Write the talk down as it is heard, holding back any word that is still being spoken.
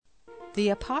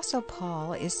The Apostle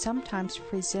Paul is sometimes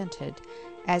presented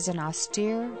as an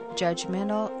austere,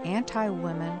 judgmental,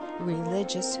 anti-women,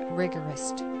 religious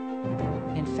rigorist.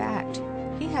 In fact,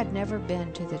 he had never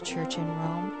been to the church in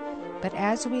Rome, but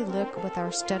as we look with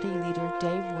our study leader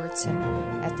Dave Wurtson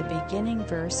at the beginning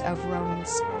verse of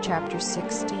Romans chapter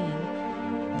 16,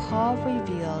 Paul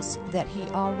reveals that he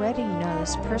already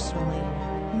knows personally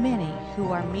many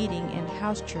who are meeting in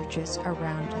house churches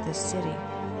around the city.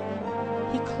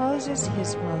 He closes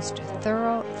his most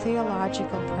thorough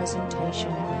theological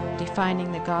presentation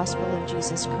defining the gospel of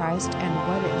Jesus Christ and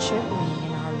what it should mean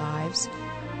in our lives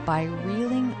by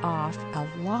reeling off a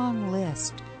long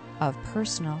list of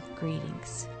personal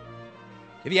greetings.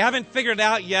 If you haven't figured it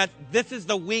out yet, this is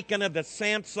the weekend of the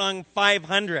Samsung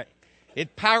 500.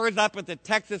 It powers up at the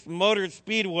Texas Motor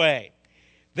Speedway.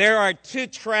 There are 2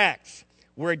 tracks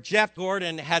where Jeff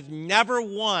Gordon has never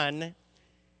won.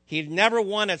 He's never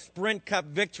won a Sprint Cup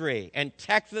victory, and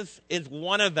Texas is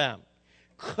one of them.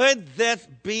 Could this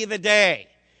be the day?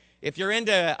 If you're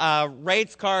into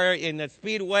race car in the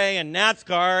Speedway and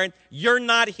NASCAR, you're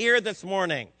not here this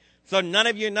morning. So none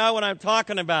of you know what I'm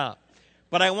talking about.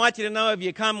 But I want you to know if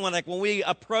you come, when we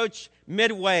approach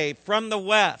Midway from the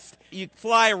west, you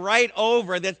fly right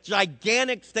over this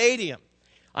gigantic stadium.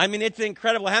 I mean, it's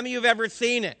incredible. How many of you have ever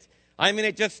seen it? I mean,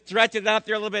 it just stretches out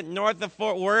there a little bit north of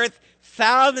Fort Worth.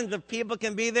 Thousands of people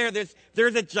can be there.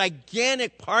 There's a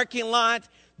gigantic parking lot.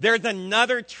 There's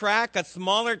another track, a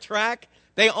smaller track.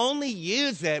 They only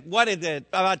use it,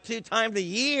 about 2 times a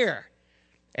year.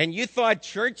 And you thought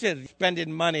churches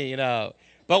spending money, But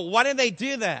why do they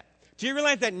do that? Do you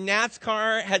realize that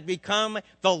NASCAR has become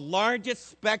the largest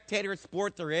spectator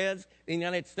sport there is in the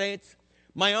United States?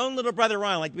 My own little brother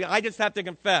Ron, I just have to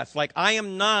confess, I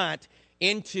am not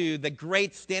into the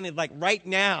great standings. Right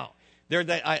now, there's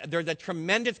a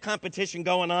tremendous competition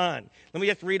going on. Let me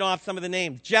just read off some of the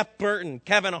names. Jeff Burton,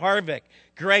 Kevin Harvick,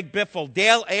 Greg Biffle,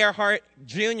 Dale Earnhardt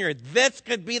Jr. This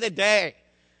could be the day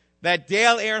that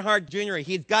Dale Earnhardt Jr.,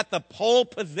 he's got the pole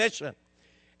position.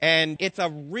 And it's a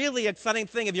really exciting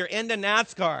thing if you're into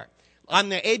NASCAR. On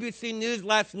the ABC News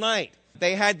last night,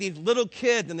 they had these little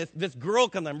kids, and this girl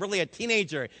comes in, really a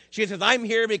teenager. She says, "I'm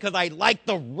here because I like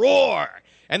the roar."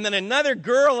 And then another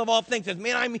girl of all things says,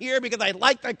 "Man, I'm here because I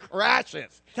like the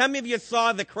crashes." How many of you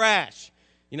saw the crash?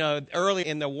 Early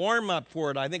in the warm-up for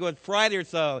it, I think it was Friday or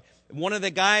so, one of the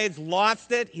guys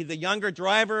lost it. He's a younger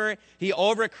driver. He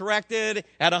overcorrected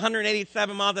at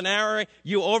 187 miles an hour.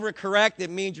 You overcorrect, it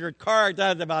means your car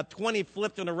does about 20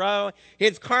 flips in a row.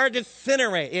 His car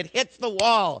disintegrates. It hits the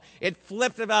wall. It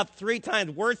flips about 3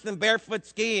 times, worse than barefoot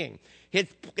skiing. His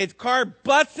car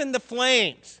busts into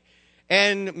flames.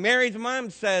 And Mary's mom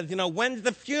says, "When's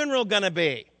the funeral going to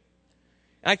be?"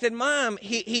 And I said, "Mom,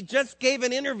 he just gave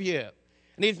an interview.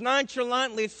 And he's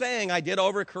nonchalantly saying, I did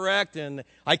overcorrect, and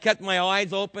I kept my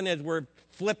eyes open as we're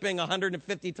flipping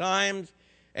 150 times,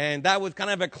 and that was kind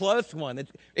of a close one."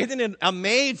 Isn't it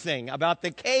amazing about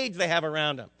the cage they have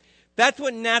around him? That's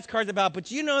what NASCAR is about.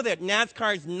 But you know that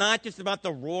NASCAR is not just about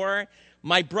the roar.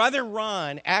 My brother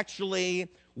Ron actually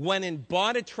went and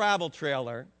bought a travel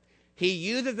trailer. He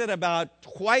uses it about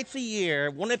twice a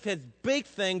year. One of his big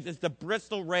things is the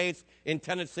Bristol race in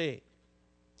Tennessee.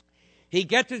 He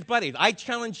gets his buddies. I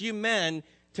challenge you men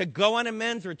to go on a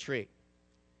men's retreat.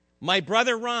 My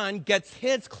brother Ron gets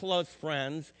his close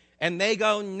friends, and they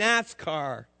go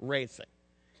NASCAR racing.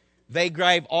 They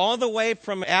drive all the way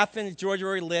from Athens, Georgia,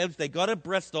 where he lives. They go to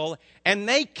Bristol, and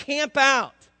they camp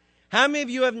out. How many of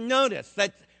you have noticed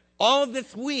that all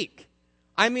this week,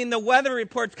 the weather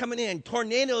reports coming in,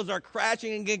 tornadoes are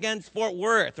crashing against Fort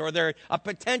Worth, or there's a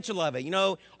potential of it.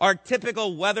 Our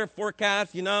typical weather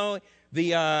forecast, the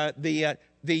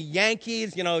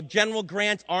Yankees, General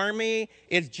Grant's army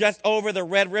is just over the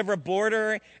Red River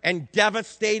border, and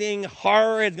devastating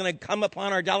horror is going to come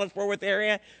upon our Dallas-Fort Worth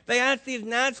area. They ask these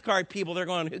NASCAR people, they're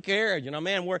going, "Who cares?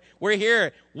 Man, we're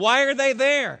here." Why are they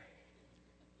there?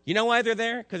 You know why they're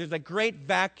there? Because there's a great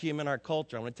vacuum in our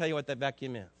culture. I'm going to tell you what that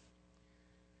vacuum is.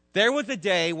 There was a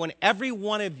day when every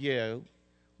one of you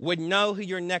would know who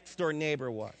your next-door neighbor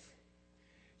was.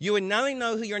 You would not only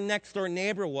know who your next-door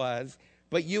neighbor was,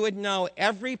 but you would know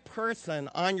every person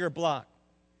on your block.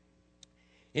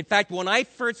 In fact, when I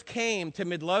first came to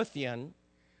Midlothian,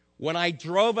 when I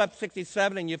drove up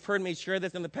 67, and you've heard me share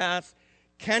this in the past,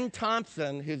 Ken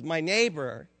Thompson, who's my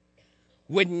neighbor,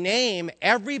 would name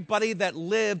everybody that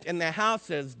lived in the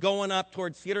houses going up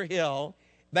towards Cedar Hill,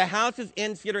 the houses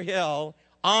in Cedar Hill,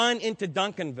 on into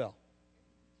Duncanville.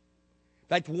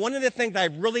 That's one of the things I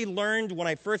really learned when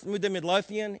I first moved to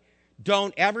Midlothian.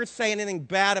 Don't ever say anything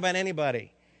bad about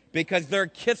anybody, because they're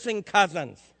kissing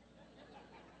cousins.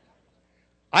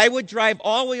 I would drive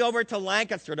all the way over to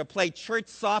Lancaster to play church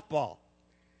softball.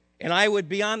 And I would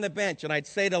be on the bench, and I'd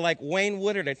say to like Wayne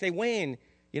Woodard, I'd say, Wayne,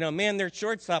 man, their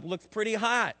shortstop looks pretty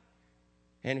hot.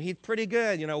 And he's pretty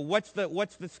good. What's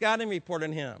the scouting report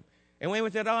on him? And Wayne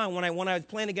would say, when I was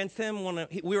playing against him,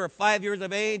 we were 5 years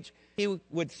of age, he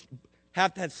would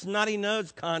have to have snotty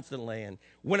nose constantly. And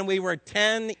when we were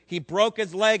 10, he broke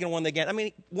his leg and won the game. I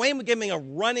mean, Wayne would give me a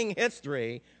running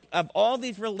history of all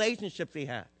these relationships he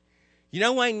had. You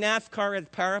know why NASCAR is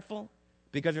powerful?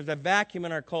 Because there's a vacuum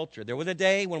in our culture. There was a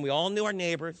day when we all knew our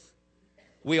neighbors.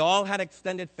 We all had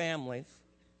extended families.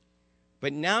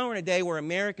 But now we're in a day where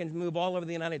Americans move all over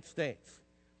the United States.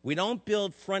 We don't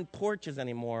build front porches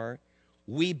anymore.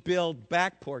 We build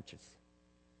back porches.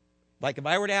 Like if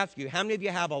I were to ask you, how many of you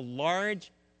have a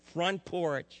large front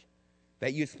porch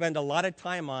that you spend a lot of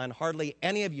time on? Hardly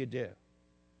any of you do.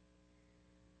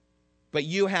 But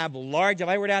you have if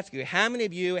I were to ask you, how many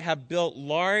of you have built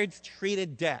large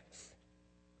treated decks?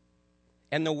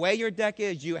 And the way your deck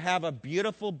is, you have a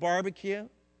beautiful barbecue,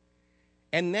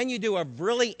 and then you do a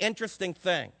really interesting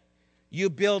thing. You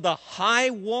build a high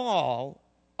wall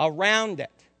around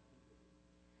it.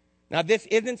 Now, this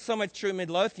isn't so much true in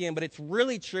Midlothian, but it's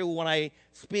really true when I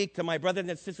speak to my brothers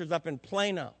and sisters up in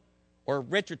Plano or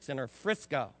Richardson or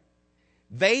Frisco.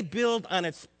 They build on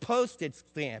a postage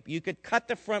stamp. You could cut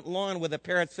the front lawn with a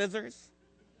pair of scissors.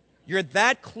 You're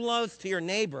that close to your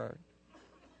neighbor.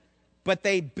 But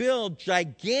they build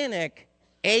gigantic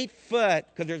 8-foot,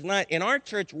 because there's not, in our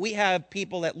church, we have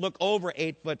people that look over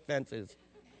 8-foot fences.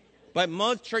 But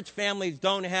most church families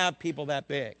don't have people that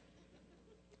big.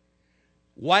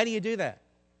 Why do you do that?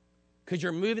 Because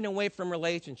you're moving away from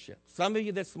relationships. Some of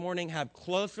you this morning have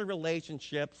closer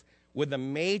relationships with the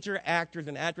major actors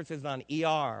and actresses on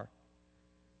ER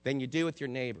than you do with your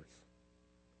neighbors.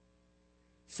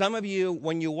 Some of you,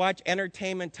 when you watch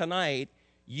Entertainment Tonight,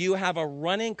 you have a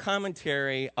running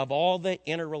commentary of all the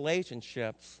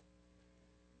interrelationships,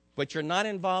 but you're not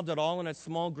involved at all in a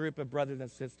small group of brothers and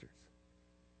sisters.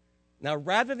 Now,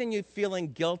 rather than you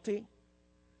feeling guilty,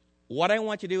 what I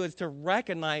want you to do is to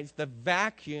recognize the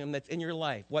vacuum that's in your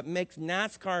life. What makes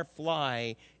NASCAR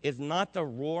fly is not the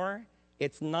roar,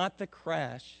 it's not the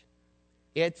crash,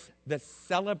 it's the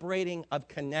celebrating of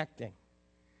connecting.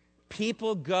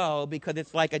 People go because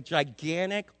it's like a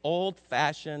gigantic,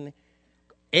 old-fashioned,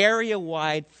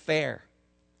 area-wide fair.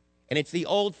 And it's the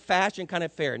old-fashioned kind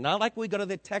of fair. Not like we go to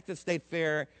the Texas State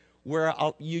Fair where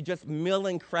you just mill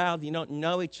in crowds, you don't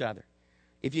know each other.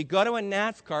 If you go to a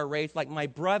NASCAR race like my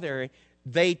brother,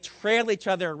 they trail each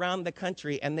other around the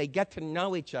country and they get to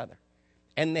know each other.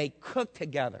 And they cook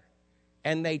together.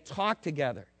 And they talk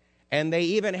together. And they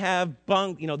even have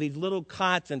these little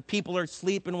cots and people are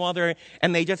sleeping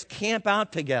and they just camp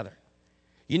out together.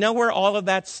 You know where all of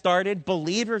that started?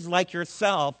 Believers like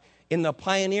yourself in the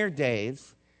pioneer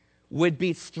days would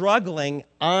be struggling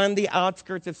on the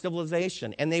outskirts of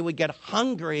civilization, and they would get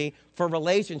hungry for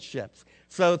relationships.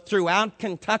 So throughout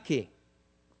Kentucky,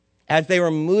 as they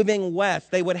were moving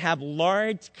west, they would have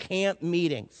large camp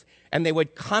meetings, and they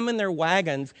would come in their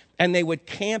wagons, and they would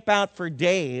camp out for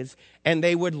days, and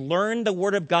they would learn the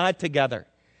Word of God together.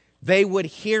 They would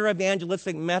hear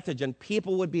evangelistic message, and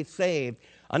people would be saved.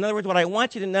 In other words, what I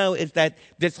want you to know is that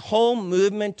this whole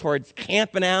movement towards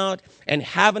camping out and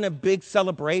having a big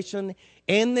celebration,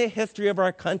 in the history of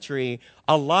our country,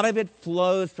 a lot of it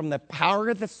flows from the power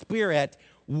of the Spirit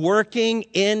working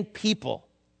in people.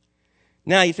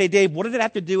 Now, you say, Dave, what does it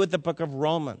have to do with the book of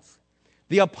Romans?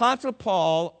 The Apostle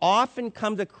Paul often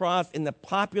comes across in the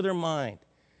popular mind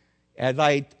as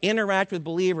I interact with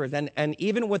believers and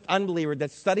even with unbelievers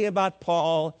that study about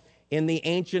Paul in the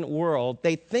ancient world.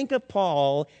 They think of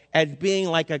Paul as being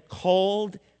like a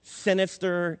cold,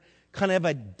 sinister, kind of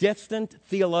a distant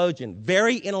theologian,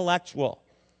 very intellectual.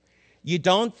 You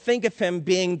don't think of him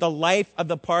being the life of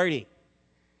the party.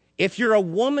 If you're a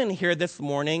woman here this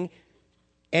morning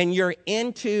and you're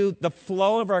into the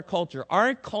flow of our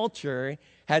culture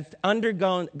has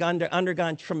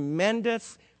undergone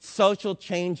tremendous social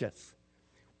changes.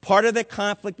 Part of the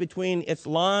conflict between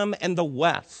Islam and the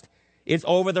West is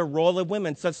over the role of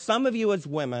women. So some of you as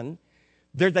women,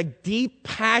 there's a deep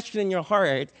passion in your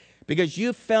heart because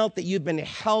you felt that you've been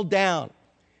held down,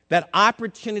 that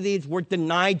opportunities were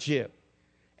denied you.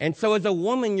 And so as a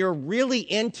woman, you're really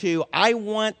into, I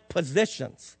want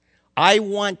positions. I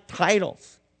want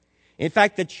titles. In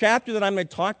fact, the chapter that I'm going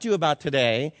to talk to you about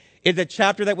today is a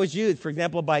chapter that was used, for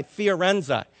example, by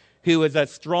Fiorenza, who is a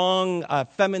strong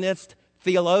feminist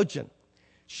theologian.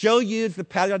 She'll use the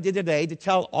pattern I did today to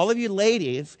tell all of you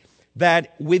ladies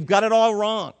that we've got it all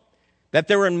wrong. that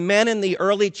there were men in the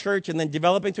early church and then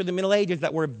developing through the Middle Ages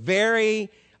that were very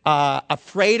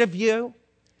afraid of you,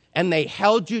 and they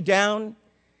held you down.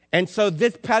 And so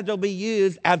this passage will be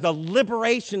used as a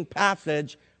liberation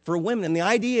passage for women. And the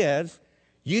idea is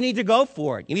you need to go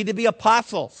for it. You need to be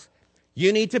apostles.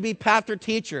 You need to be pastor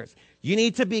teachers. You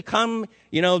need to become,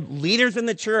 leaders in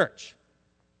the church.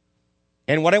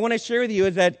 And what I want to share with you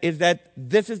is that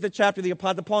this is the chapter of the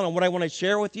Apostle Paul. And what I want to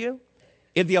share with you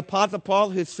is the Apostle Paul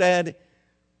who said,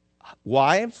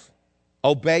 wives,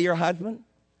 obey your husband.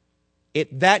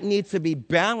 That needs to be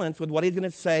balanced with what he's going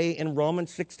to say in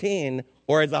Romans 16,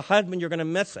 or as a husband, you're going to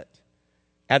miss it.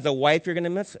 As a wife, you're going to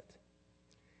miss it.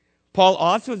 Paul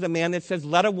also is a man that says,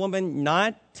 let a woman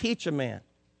not teach a man.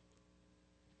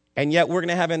 And yet we're going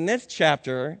to have in this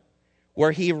chapter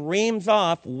where he reams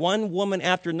off one woman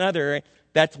after another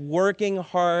that's working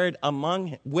hard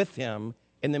with him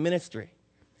in the ministry.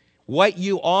 What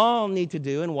you all need to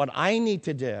do and what I need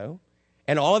to do,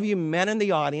 and all of you men in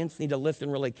the audience need to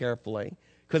listen really carefully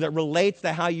because it relates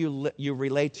to how you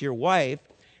relate to your wife.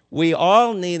 We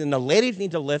all need, and the ladies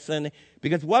need to listen,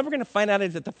 because what we're going to find out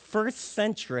is that the first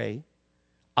century,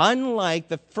 unlike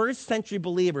the first century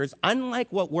believers,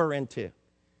 unlike what we're into,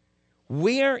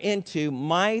 we are into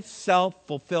my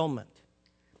self-fulfillment.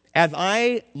 As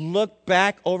I look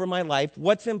back over my life,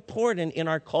 what's important in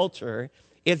our culture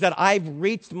is that I've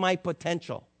reached my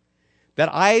potential,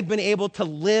 that I've been able to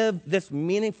live this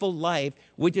meaningful life,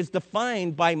 which is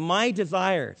defined by my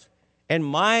desires and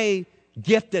my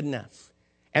giftedness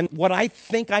and what I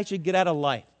think I should get out of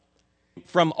life.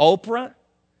 From Oprah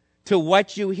to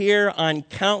what you hear on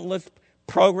countless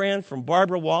programs from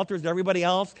Barbara Walters, everybody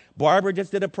else. Barbara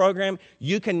just did a program.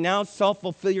 You can now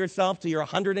self-fulfill yourself till you're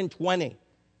 120.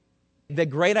 The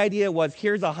great idea was,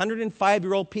 here's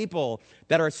 105-year-old people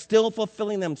that are still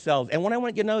fulfilling themselves. And what I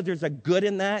want you to know, there's a good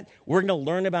in that. We're going to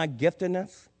learn about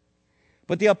giftedness.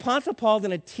 But the Apostle Paul is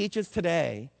going to teach us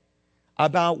today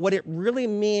about what it really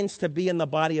means to be in the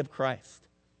body of Christ.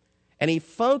 And he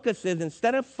focuses,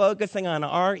 instead of focusing on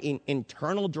our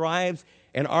internal drives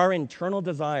and our internal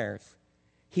desires,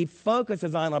 he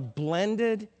focuses on a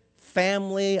blended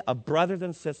family of brothers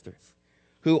and sisters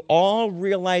who all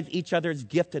realize each other's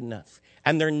giftedness.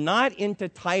 And they're not into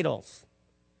titles.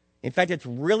 In fact, it's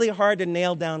really hard to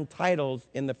nail down titles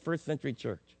in the first century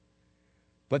church.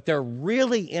 But they're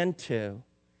really into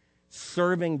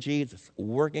serving Jesus,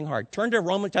 working hard. Turn to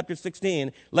Romans chapter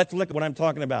 16. Let's look at what I'm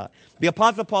talking about. The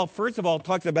Apostle Paul, first of all,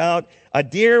 talks about a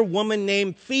dear woman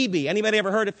named Phoebe. Anybody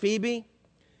ever heard of Phoebe?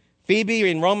 Phoebe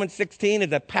in Romans 16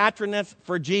 is a patroness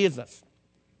for Jesus.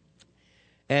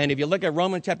 And if you look at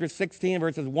Romans chapter 16,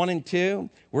 verses 1 and 2,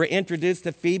 we're introduced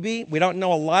to Phoebe. We don't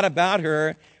know a lot about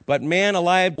her, but man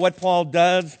alive, what Paul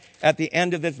does at the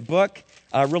end of this book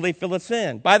really fill us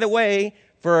in. By the way,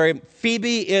 for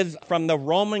Phoebe is from the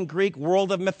Roman Greek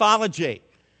world of mythology.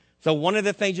 So one of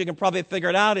the things you can probably figure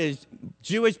it out is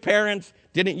Jewish parents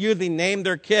didn't usually name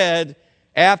their kid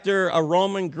after a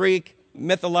Roman Greek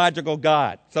mythological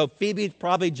god. So Phoebe's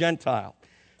probably Gentile.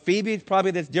 Phoebe's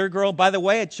probably this dear girl. By the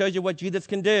way, it shows you what Jesus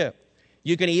can do.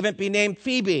 You can even be named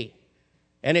Phoebe.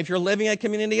 And if you're living in a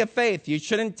community of faith, you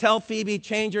shouldn't tell Phoebe,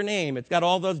 change your name. It's got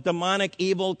all those demonic,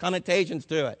 evil connotations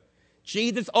to it.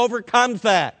 Jesus overcomes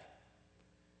that.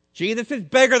 Jesus is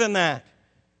bigger than that.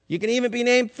 You can even be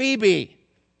named Phoebe.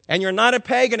 And you're not a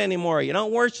pagan anymore. You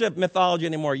don't worship mythology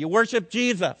anymore. You worship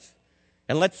Jesus.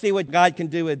 And let's see what God can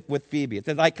do with Phoebe. It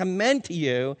says, I commend to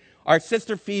you our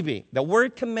sister Phoebe. The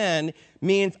word commend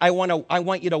means I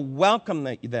want you to welcome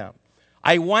them.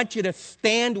 I want you to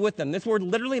stand with them. This word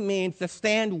literally means to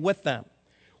stand with them.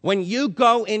 When you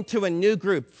go into a new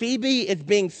group, Phoebe is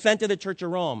being sent to the Church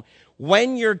of Rome.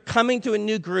 When you're coming to a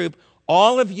new group,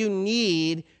 all of you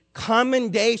need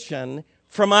commendation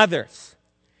from others.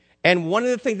 And one of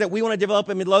the things that we want to develop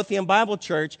in Midlothian Bible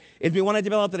Church is we want to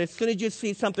develop that as soon as you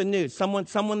see something new, someone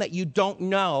that you don't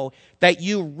know, that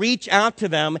you reach out to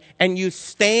them and you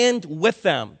stand with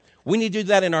them. We need to do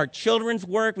that in our children's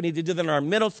work. We need to do that in our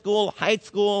middle school, high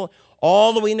school,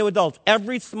 all the way into adults.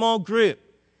 Every small group.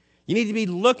 You need to be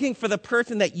looking for the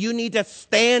person that you need to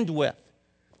stand with.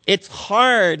 It's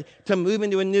hard to move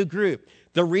into a new group.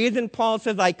 The reason Paul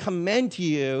says, I commend to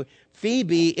you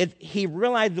Phoebe, is he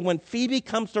realized that when Phoebe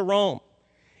comes to Rome,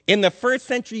 in the first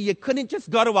century, you couldn't just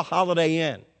go to a Holiday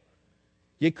Inn.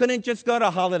 You couldn't just go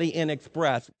to Holiday Inn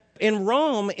Express. In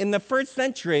Rome, in the first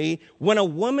century, when a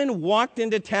woman walked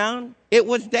into town, it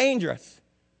was dangerous.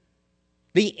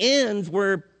 The inns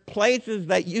were places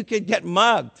that you could get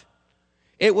mugged.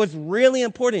 It was really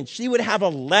important. She would have a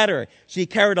letter. She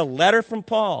carried a letter from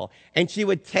Paul, and she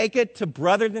would take it to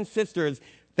brothers and sisters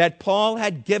that Paul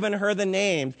had given her the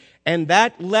names. And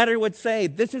that letter would say,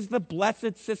 this is the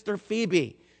blessed sister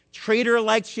Phoebe. Treat her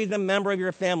like she's a member of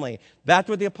your family. That's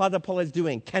what the Apostle Paul is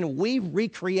doing. Can we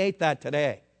recreate that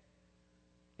today?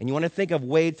 And you want to think of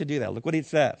ways to do that. Look what he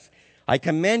says. I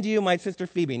commend you, my sister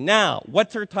Phoebe. Now,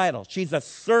 what's her title? She's a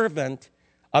servant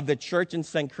of the church in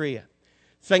Cenchrea.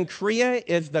 Cenchrea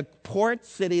is the port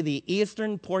city, the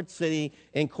eastern port city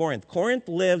in Corinth. Corinth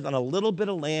lives on a little bit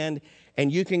of land,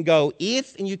 and you can go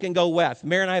east and you can go west.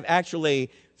 Mary and I have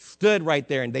actually stood right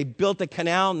there, and they built a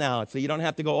canal now, so you don't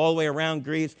have to go all the way around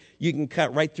Greece. You can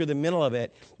cut right through the middle of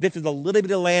it. This is a little bit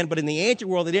of land, but in the ancient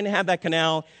world, they didn't have that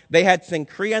canal. They had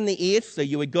Cenchrea on the east, so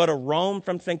you would go to Rome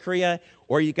from Cenchrea,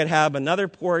 or you could have another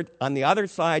port on the other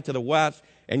side to the west,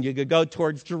 and you could go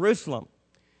towards Jerusalem.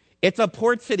 It's a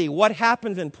port city. What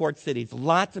happens in port cities?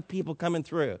 Lots of people coming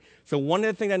through. So one of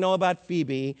the things I know about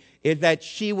Phoebe is that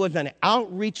she was an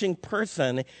outreaching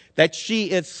person that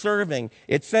she is serving.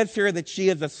 It says here that she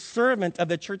is a servant of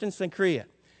the church in Cenchrea.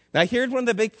 Now here's one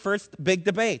of the first big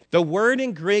debates. The word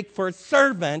in Greek for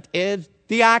servant is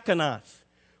diakonos,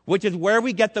 which is where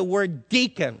we get the word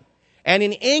deacon. And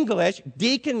in English,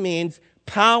 deacon means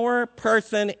power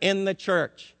person in the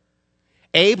church,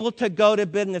 able to go to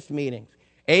business meetings,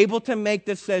 able to make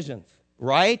decisions,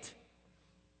 right?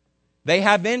 They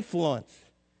have influence.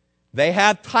 They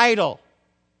have title.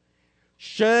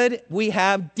 Should we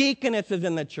have deaconesses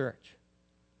in the church?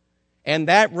 And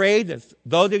that raises,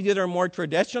 those of you that are more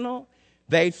traditional,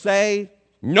 they say,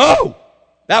 no,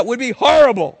 that would be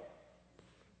horrible.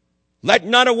 Let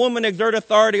not a woman exert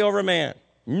authority over a man.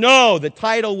 No, the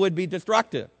title would be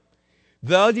destructive.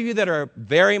 Those of you that are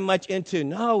very much into,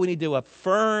 no, we need to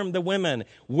affirm the women.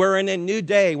 We're in a new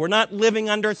day. We're not living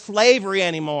under slavery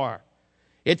anymore.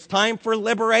 It's time for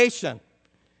liberation.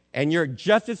 And you're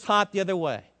just as hot the other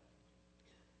way.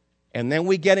 And then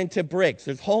we get into breaks.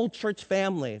 There's whole church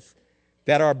families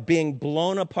that are being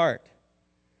blown apart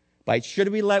by, should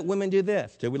we let women do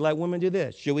this? Should we let women do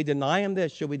this? Should we deny them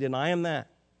this? Should we deny them that?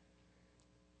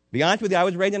 Be honest with you, I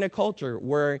was raised in a culture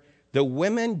where the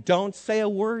women don't say a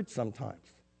word sometimes.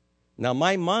 Now,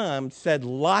 my mom said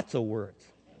lots of words.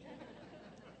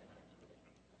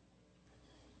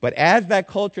 But as that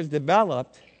culture has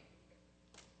developed,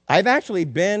 I've actually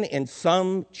been in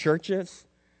some churches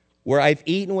where I've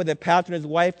eaten with a pastor and his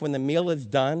wife when the meal is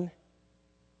done,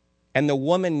 and the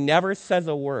woman never says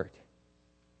a word.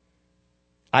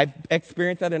 I've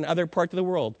experienced that in other parts of the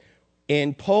world.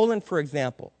 In Poland, for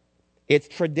example, it's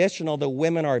traditional. The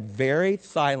women are very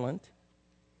silent,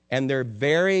 and they're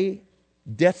very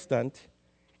distant,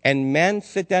 and men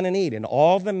sit down and eat. And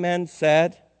all the men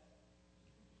said,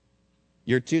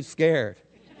 you're too scared.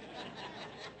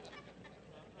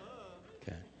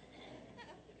 Okay.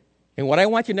 And what I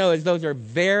want you to know is those are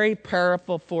very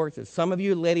powerful forces. Some of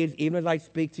you ladies, even as I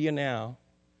speak to you now,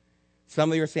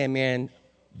 some of you are saying, man,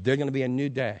 there's going to be a new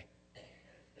day.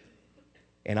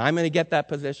 And I'm going to get that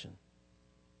position.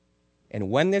 And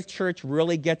when this church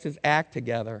really gets its act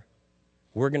together,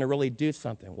 we're going to really do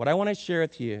something. What I want to share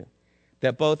with you,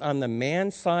 that both on the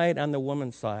man's side and the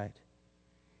woman's side,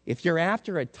 if you're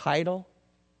after a title,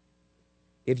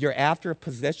 if you're after a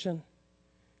position,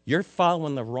 you're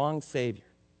following the wrong Savior.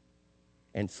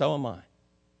 And so am I.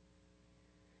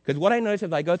 Because what I notice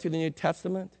as I go through the New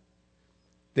Testament,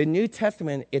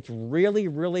 it's really,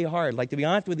 really hard. Like, to be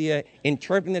honest with you,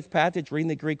 interpreting this passage, reading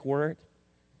the Greek word,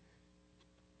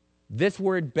 this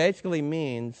word basically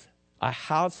means a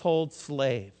household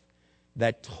slave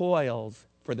that toils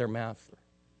for their master.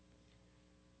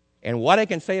 And what I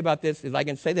can say about this is I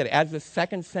can say that as the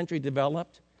second century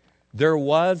developed, there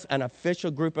was an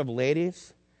official group of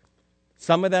ladies.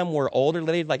 Some of them were older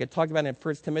ladies, like I talked about in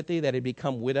 1 Timothy, that had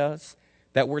become widows,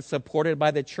 that were supported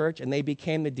by the church, and they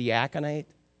became the diaconate,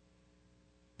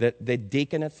 the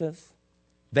deaconesses.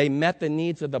 They met the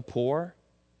needs of the poor.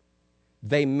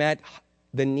 They met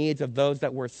the needs of those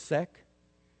that were sick.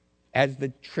 As the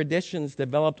traditions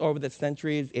developed over the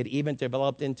centuries, it even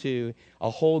developed into a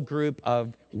whole group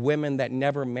of women that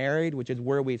never married, which is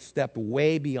where we stepped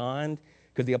way beyond,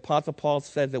 because the Apostle Paul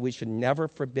says that we should never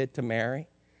forbid to marry.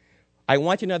 I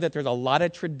want you to know that there's a lot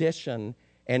of tradition,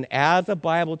 and as a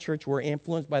Bible church, we're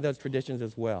influenced by those traditions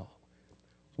as well.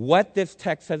 What this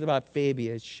text says about Phoebe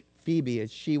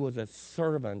is she was a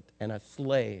servant and a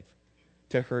slave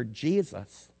to her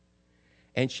Jesus.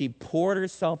 And she poured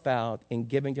herself out in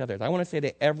giving to others. I want to say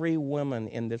to every woman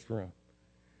in this room,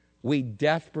 we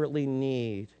desperately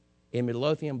need, in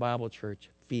Midlothian Bible Church,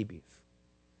 Phoebes.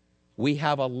 We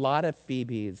have a lot of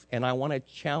Phoebes, and I want to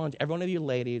challenge every one of you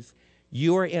ladies.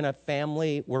 You are in a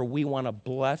family where we want to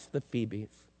bless the Phoebes.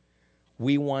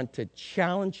 We want to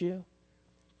challenge you.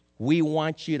 We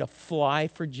want you to fly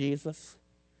for Jesus.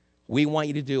 We want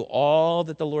you to do all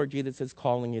that the Lord Jesus is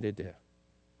calling you to do.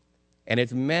 And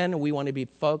as men, we want to be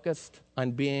focused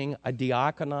on being a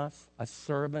diakonos, a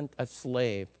servant, a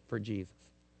slave for Jesus.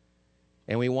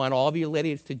 And we want all of you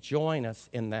ladies to join us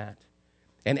in that.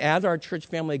 And as our church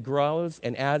family grows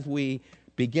and as we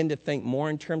begin to think more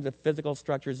in terms of physical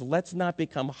structures, let's not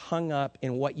become hung up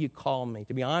in what you call me.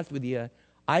 To be honest with you,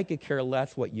 I could care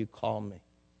less what you call me.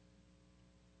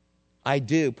 I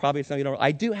do. Probably some of you don't.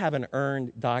 I do have an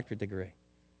earned doctorate degree.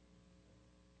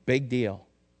 Big deal.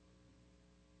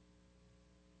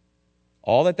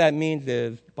 All that means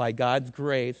is, by God's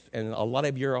grace and a lot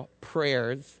of your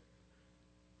prayers,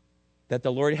 that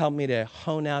the Lord helped me to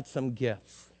hone out some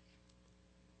gifts.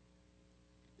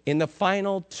 In the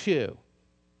final two,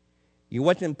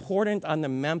 what's important on the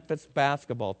Memphis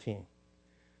basketball team,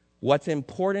 what's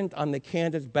important on the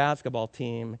Kansas basketball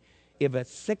team, if a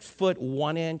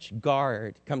 6'1"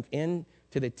 guard comes in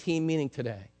to the team meeting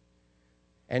today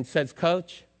and says,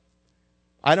 Coach,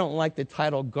 I don't like the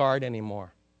title guard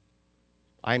anymore.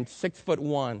 I'm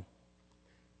 6'1".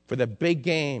 For the big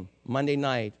game Monday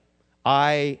night,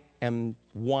 I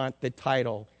want the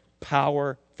title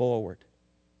power forward.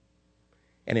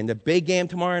 And in the big game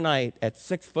tomorrow night at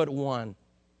 6'1",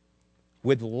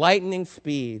 with lightning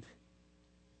speed,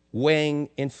 weighing,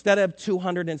 instead of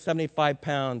 275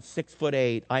 pounds,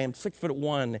 6'8", I am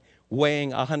 6'1", weighing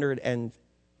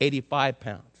 185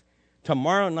 pounds.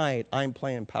 Tomorrow night, I'm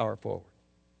playing power forward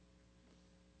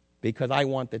because I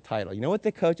want the title. You know what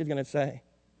the coach is going to say?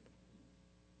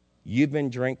 You've been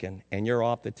drinking and you're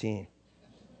off the team.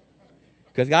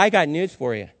 Because I got news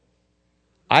for you.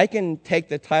 I can take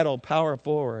the title power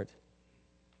forward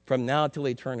from now till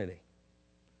eternity.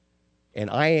 And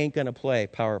I ain't going to play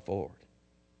power forward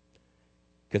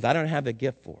because I don't have the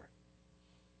gift for it.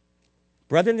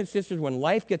 Brothers and sisters, when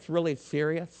life gets really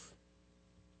serious,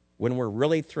 when we're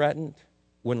really threatened,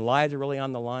 when lives are really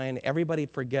on the line, everybody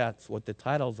forgets what the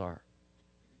titles are.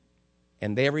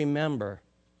 And they remember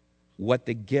what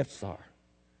the gifts are,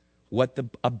 what the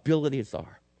abilities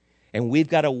are. And we've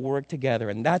got to work together.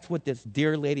 And that's what this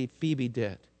dear lady Phoebe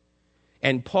did.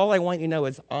 And Paul, I want you to know,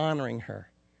 is honoring her.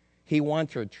 He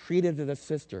wants her treated as a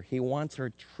sister. He wants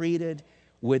her treated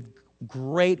with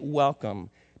great welcome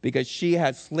because she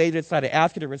has slated aside to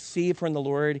ask her to receive from the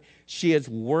Lord. She is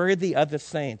worthy of the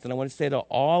saints. And I want to say to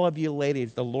all of you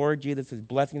ladies, the Lord Jesus is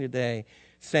blessing today,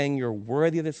 saying you're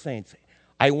worthy of the saints.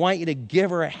 I want you to give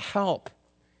her help.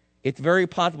 It's very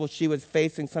possible she was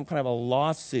facing some kind of a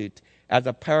lawsuit as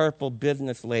a powerful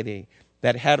business lady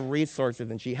that had resources,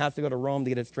 and she has to go to Rome to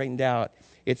get it straightened out.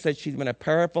 It says she's been a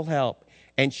powerful help,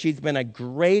 and she's been a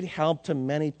great help to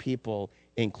many people,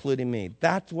 including me.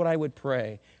 That's what I would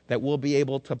pray that we'll be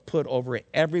able to put over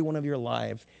every one of your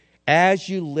lives. As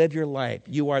you live your life,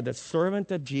 you are the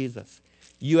servant of Jesus.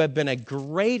 You have been a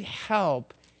great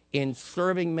help in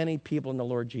serving many people in the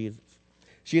Lord Jesus.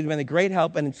 She has been a great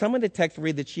help, and in some of the texts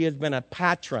read that she has been a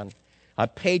patron, a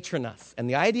patroness. And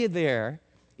the idea there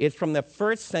is from the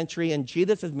first century in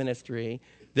Jesus' ministry,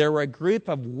 there were a group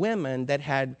of women that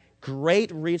had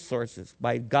great resources.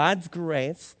 By God's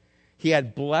grace, he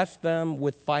had blessed them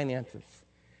with finances.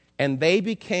 And they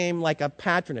became like a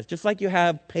patroness. Just like you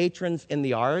have patrons in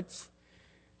the arts,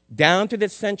 down to the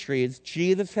centuries,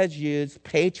 Jesus has used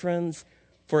patrons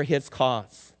for his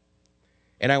cause.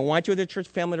 And I want you as a church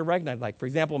family to recognize, like, for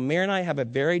example, Mary and I have a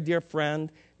very dear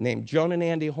friend named Joan and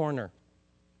Andy Horner.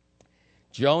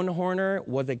 Joan Horner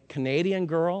was a Canadian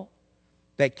girl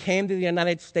that came to the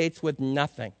United States with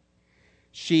nothing.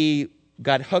 She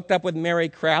got hooked up with Mary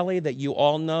Crowley, that you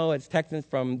all know as Texans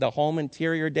from the Home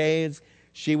Interior days.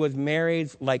 She was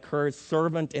Mary's, like her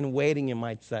servant in waiting, you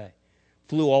might say.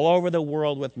 Flew all over the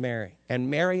world with Mary, and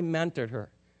Mary mentored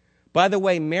her. By the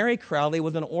way, Mary Crowley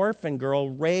was an orphan girl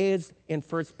raised in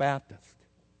First Baptist.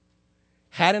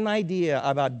 Had an idea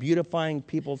about beautifying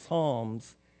people's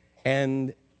homes,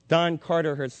 and Don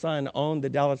Carter, her son, owned the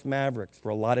Dallas Mavericks for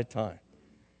a lot of time.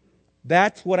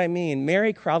 That's what I mean.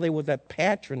 Mary Crowley was a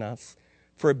patroness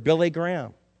for Billy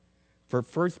Graham, for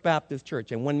First Baptist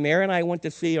Church. And when Mary and I went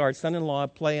to see our son-in-law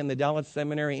play in the Dallas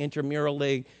Seminary Intramural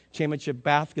League Championship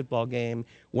basketball game,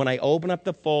 when I opened up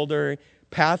the folder,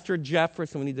 Pastor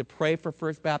Jefferson, we need to pray for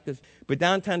First Baptist, but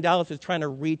downtown Dallas is trying to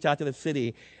reach out to the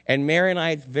city. And Mary and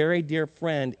I's very dear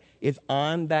friend is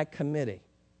on that committee.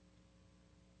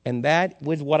 And that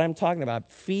was what I'm talking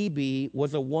about. Phoebe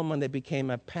was a woman that became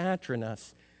a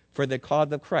patroness for the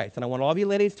cause of Christ. And I want all of you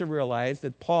ladies to realize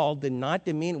that Paul did not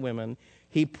demean women.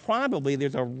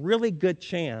 There's a really good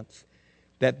chance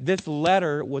that this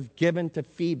letter was given to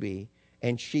Phoebe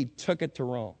and she took it to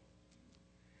Rome.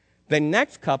 The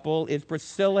next couple is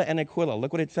Priscilla and Aquila.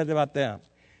 Look what it says about them.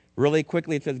 Really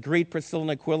quickly, it says, greet Priscilla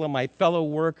and Aquila, my fellow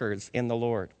workers in the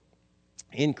Lord,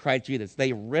 in Christ Jesus.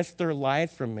 They risked their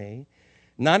lives for me.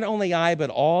 Not only I, but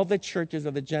all the churches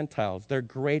of the Gentiles. They're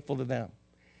grateful to them.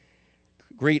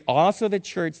 Greet also the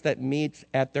church that meets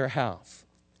at their house.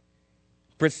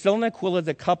 Priscilla and Aquila is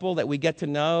a couple that we get to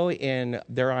know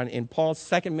they're in Paul's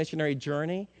second missionary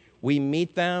journey. We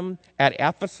meet them at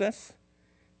Ephesus.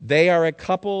 They are a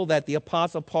couple that the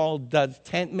Apostle Paul does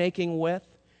tent making with.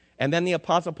 And then the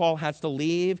Apostle Paul has to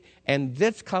leave. And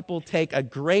this couple take a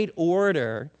great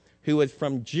orator who is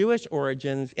from Jewish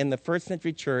origins in the first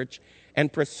century church.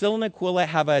 And Priscilla and Aquila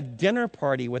have a dinner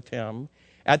party with him.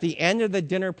 At the end of the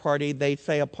dinner party, they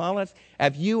say, Apollos,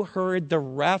 have you heard the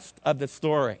rest of the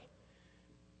story?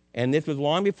 And this was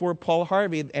long before Paul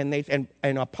Harvey, and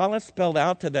Apollos spelled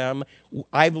out to them,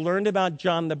 I've learned about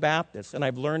John the Baptist, and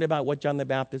I've learned about what John the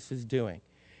Baptist is doing.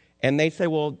 And they say,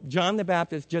 well, John the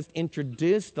Baptist just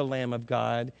introduced the Lamb of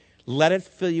God. Let us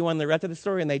fill you on the rest of the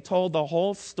story. And they told the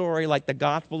whole story like the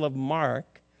Gospel of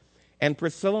Mark. And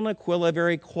Priscilla and Aquila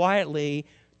very quietly,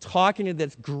 talking to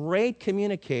this great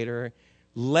communicator,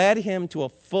 led him to a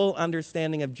full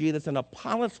understanding of Jesus. And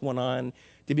Apollos went on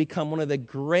to become one of the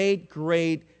great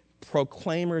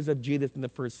proclaimers of Jesus in the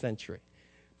first century.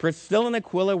 Priscilla and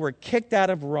Aquila were kicked out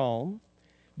of Rome.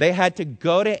 They had to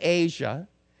go to Asia.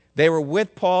 They were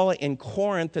with Paul in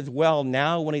Corinth as well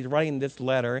now when he's writing this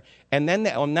letter, and then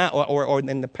or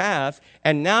in the past,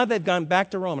 and now they've gone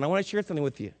back to Rome. And I want to share something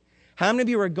with you. How many of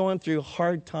you are going through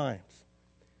hard times?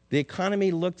 The economy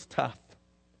looks tough.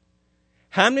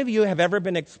 How many of you have ever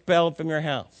been expelled from your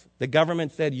house? The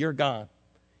government said, you're gone.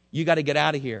 You got to get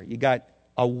out of here. You got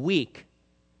a week,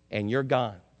 and you're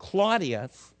gone.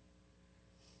 Claudius,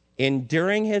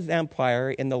 during his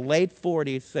empire in the late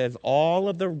 40s, says all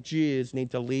of the Jews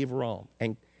need to leave Rome.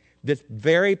 And this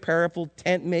very powerful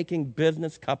tent-making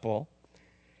business couple,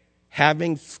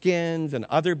 having skins and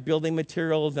other building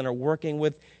materials and are working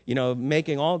with,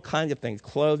 making all kinds of things,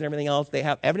 clothes and everything else. They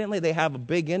have a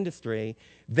big industry.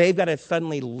 They've got to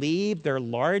suddenly leave their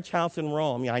large house in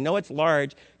Rome. I know it's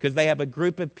large because they have a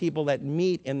group of people that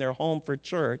meet in their home for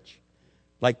church,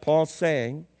 like Paul's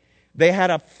saying. They had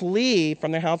to flee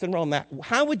from their house in Rome. Now,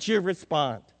 how would you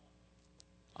respond?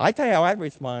 I tell you how I'd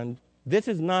respond. This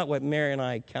is not what Mary and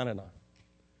I counted on.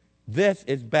 This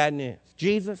is bad news.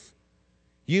 Jesus,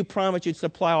 you promised you'd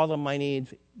supply all of my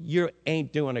needs. You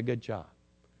ain't doing a good job.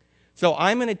 So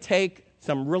I'm going to take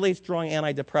some really strong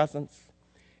antidepressants,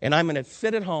 and I'm going to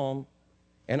sit at home,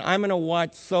 and I'm going to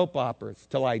watch soap operas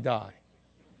till I die.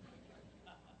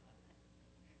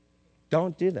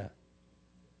 Don't do that.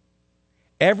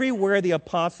 Everywhere the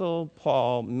Apostle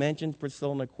Paul mentions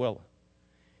Priscilla and Aquila,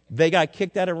 they got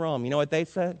kicked out of Rome. You know what they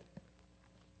said?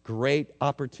 Great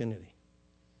opportunity.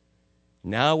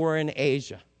 Now we're in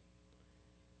Asia.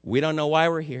 We don't know why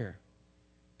we're here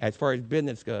as far as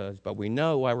business goes, but we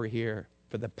know why we're here,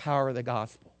 for the power of the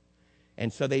gospel.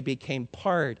 And so they became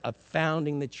part of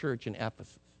founding the church in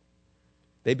Ephesus.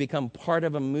 They become part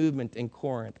of a movement in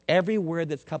Corinth. Everywhere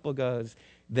this couple goes,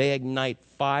 they ignite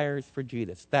fires for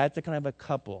Jesus. That's the kind of a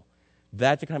couple.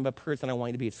 That's the kind of a person I want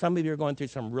you to be. Some of you are going through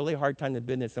some really hard time in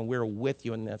business, and we're with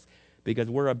you in this because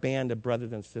we're a band of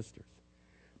brothers and sisters.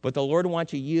 But the Lord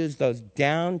wants you to use those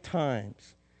down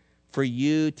times for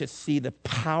you to see the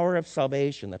power of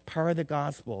salvation, the power of the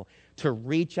gospel, to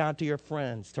reach out to your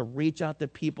friends, to reach out to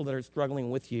people that are struggling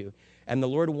with you. And the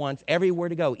Lord wants everywhere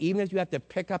to go, even if you have to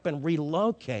pick up and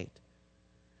relocate.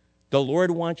 The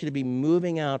Lord wants you to be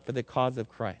moving out for the cause of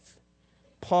Christ.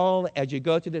 Paul, as you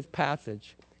go through this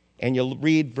passage, and you'll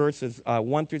read verses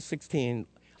 1 through 16,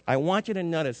 I want you to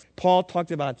notice Paul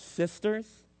talks about sisters.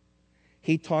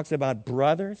 He talks about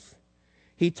brothers.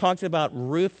 He talks about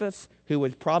Rufus, who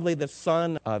was probably the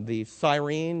son of the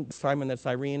Simon the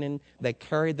Cyrenian, that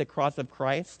carried the cross of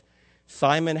Christ.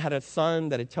 Simon had a son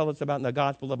that it tells us about in the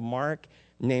Gospel of Mark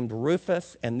named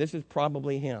Rufus, and this is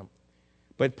probably him.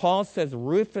 But Paul says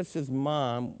Rufus's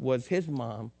mom was his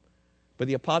mom, but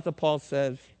the Apostle Paul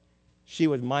says she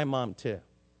was my mom too.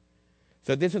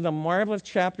 So this is a marvelous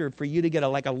chapter for you to get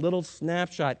a little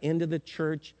snapshot into the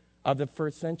church of the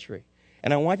first century.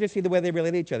 And I want you to see the way they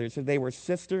relate to each other. So they were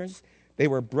sisters, they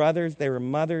were brothers, they were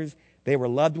mothers, they were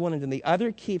loved ones. And the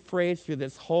other key phrase through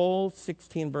this whole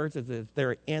 16 verses is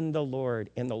they're in the Lord,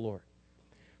 in the Lord.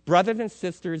 Brothers and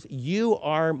sisters, you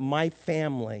are my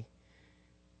family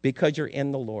because you're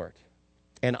in the Lord.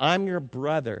 And I'm your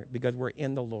brother because we're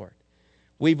in the Lord.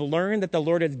 We've learned that the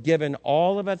Lord has given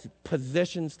all of us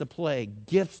positions to play,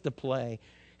 gifts to play,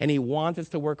 and he wants us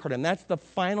to work hard. And that's the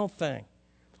final thing.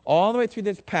 All the way through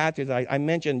this passage, I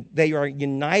mentioned they are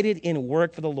united in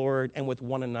work for the Lord and with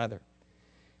one another.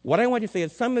 What I want you to say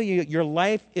is some of you, your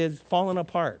life is falling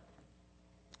apart.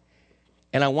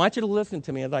 And I want you to listen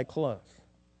to me as I close.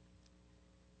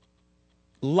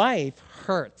 Life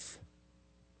hurts.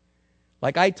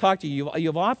 Like I talked to you,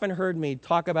 you've often heard me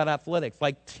talk about athletics.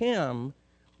 Like Tim,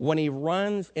 when he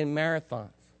runs in marathons,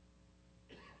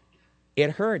 it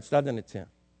hurts, doesn't it, Tim?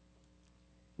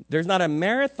 There's not a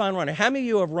marathon runner. How many of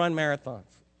you have run marathons?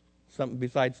 Some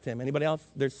besides Tim. Anybody else?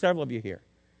 There's several of you here.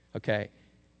 Okay.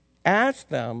 Ask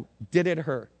them, did it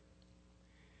hurt?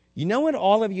 You know what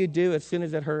all of you do as soon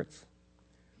as it hurts?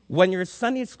 When your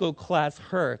Sunday school class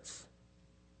hurts,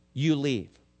 you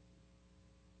leave.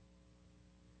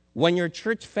 When your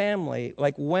church family,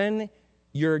 like when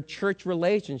your church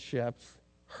relationships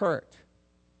hurt,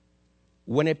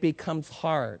 when it becomes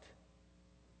hard,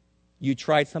 you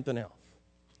try something else.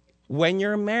 When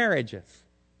your marriages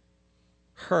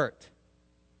hurt,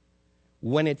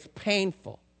 when it's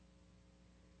painful,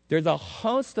 there's a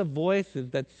host of voices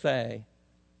that say,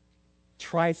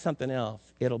 try something else,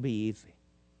 it'll be easy.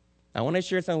 I want to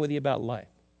share something with you about life.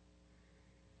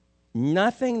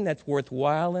 Nothing that's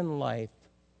worthwhile in life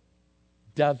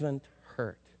doesn't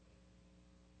hurt.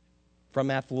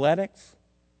 From athletics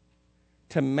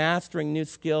to mastering new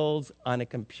skills on a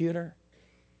computer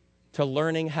to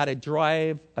learning how to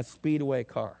drive a speedway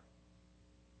car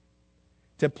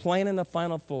to playing in the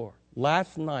Final Four.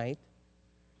 Last night,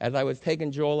 as I was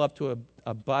taking Joel up to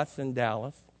a bus in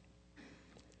Dallas,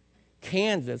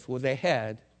 Kansas was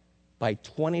ahead by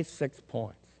 26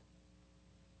 points.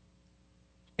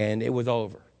 And it was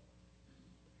over.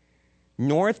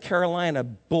 North Carolina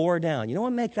bore down. You know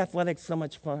what makes athletics so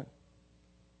much fun?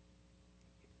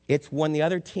 It's when the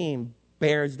other team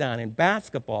bears down. In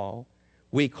basketball,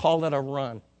 we call it a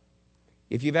run.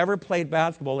 If you've ever played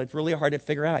basketball, it's really hard to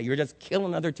figure out. You're just killing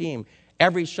another team.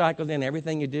 Every shot goes in.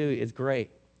 Everything you do is great.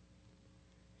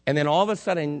 And then all of a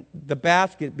sudden, the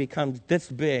basket becomes this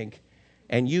big,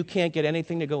 and you can't get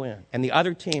anything to go in. And the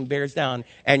other team bears down.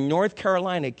 And North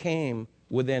Carolina came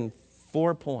within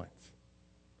 4 points.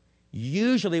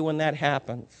 Usually when that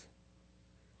happens,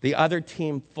 the other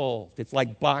team folds. It's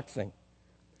like boxing.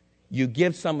 You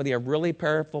give somebody a really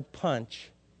powerful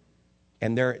punch,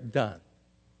 and they're done.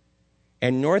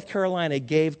 And North Carolina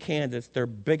gave Kansas their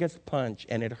biggest punch,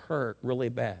 and it hurt really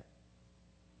bad.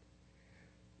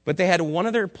 But they had one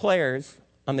of their players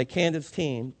on the Kansas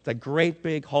team, the great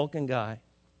big hulking guy.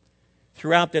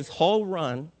 Throughout this whole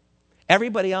run,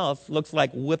 everybody else looks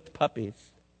like whipped puppies.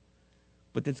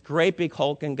 But this great big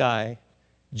hulking guy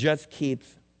just keeps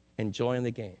enjoying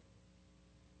the game.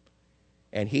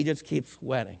 And he just keeps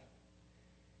sweating.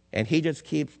 And he just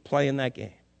keeps playing that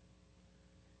game.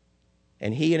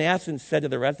 And he, in essence, said to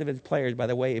the rest of his players, by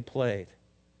the way he played,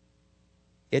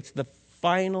 it's the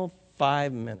final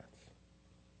 5 minutes.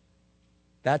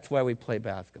 That's why we play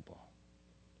basketball.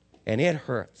 And it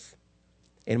hurts.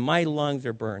 And my lungs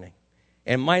are burning.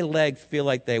 And my legs feel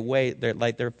like they're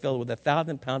filled with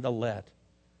 1,000 pounds of lead.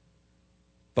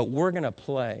 But we're going to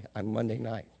play on Monday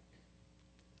night.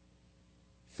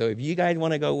 So if you guys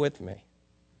want to go with me,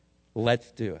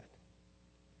 let's do it.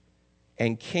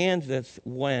 And Kansas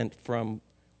went from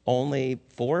only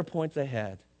 4 points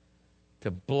ahead to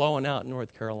blowing out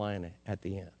North Carolina at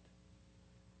the end.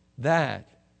 That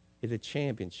is a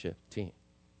championship team.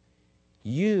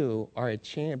 You are a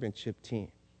championship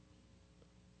team.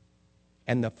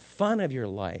 And the fun of your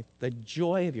life, the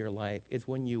joy of your life, is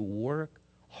when you work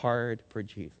hard for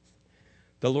Jesus.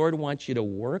 The Lord wants you to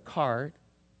work hard,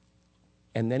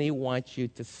 and then he wants you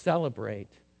to celebrate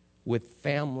with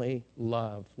family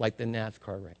love, like the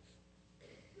NASCAR race.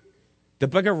 The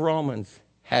book of Romans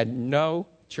had no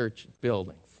church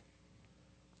buildings.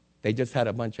 They just had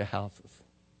a bunch of houses.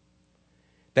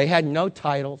 They had no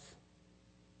titles.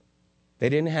 They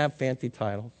didn't have fancy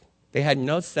titles. They had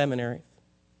no seminaries.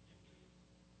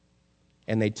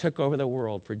 And they took over the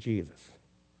world for Jesus.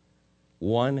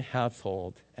 One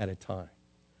household at a time.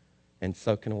 And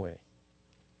so can we.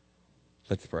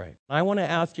 Let's pray. I want to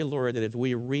ask you, Lord, that as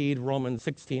we read Romans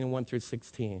 16, 1 through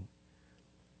 16,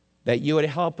 that you would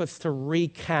help us to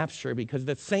recapture, because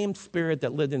the same spirit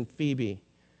that lived in Phoebe,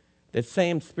 the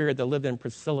same spirit that lived in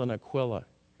Priscilla and Aquila,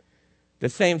 the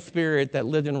same spirit that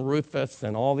lived in Rufus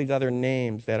and all these other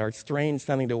names that are strange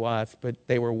sounding to us, but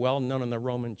they were well known in the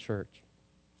Roman church.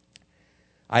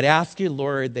 I'd ask you,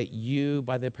 Lord, that you,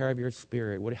 by the power of your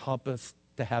Spirit, would help us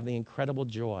to have the incredible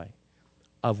joy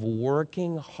of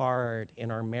working hard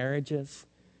in our marriages,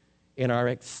 in our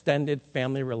extended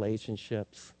family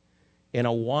relationships, in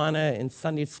Awana, in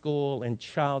Sunday school, in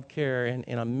childcare, and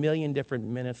in a million different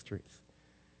ministries.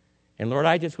 And Lord,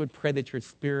 I just would pray that your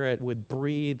Spirit would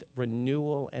breathe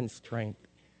renewal and strength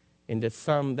into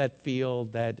some that feel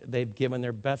that they've given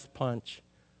their best punch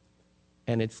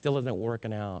and it still isn't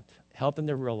working out. Help them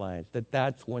to realize that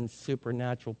that's when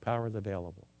supernatural power is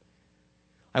available.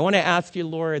 I want to ask you,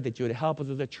 Lord, that you would help us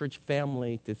as a church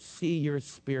family to see your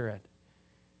Spirit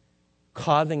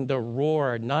causing the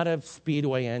roar, not of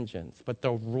Speedway engines, but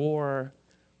the roar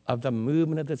of the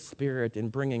movement of the Spirit in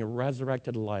bringing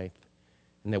resurrected life,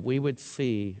 and that we would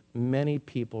see many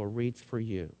people reach for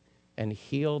you and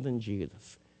healed in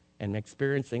Jesus and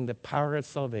experiencing the power of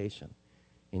salvation.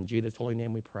 In Jesus' holy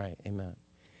name we pray. Amen.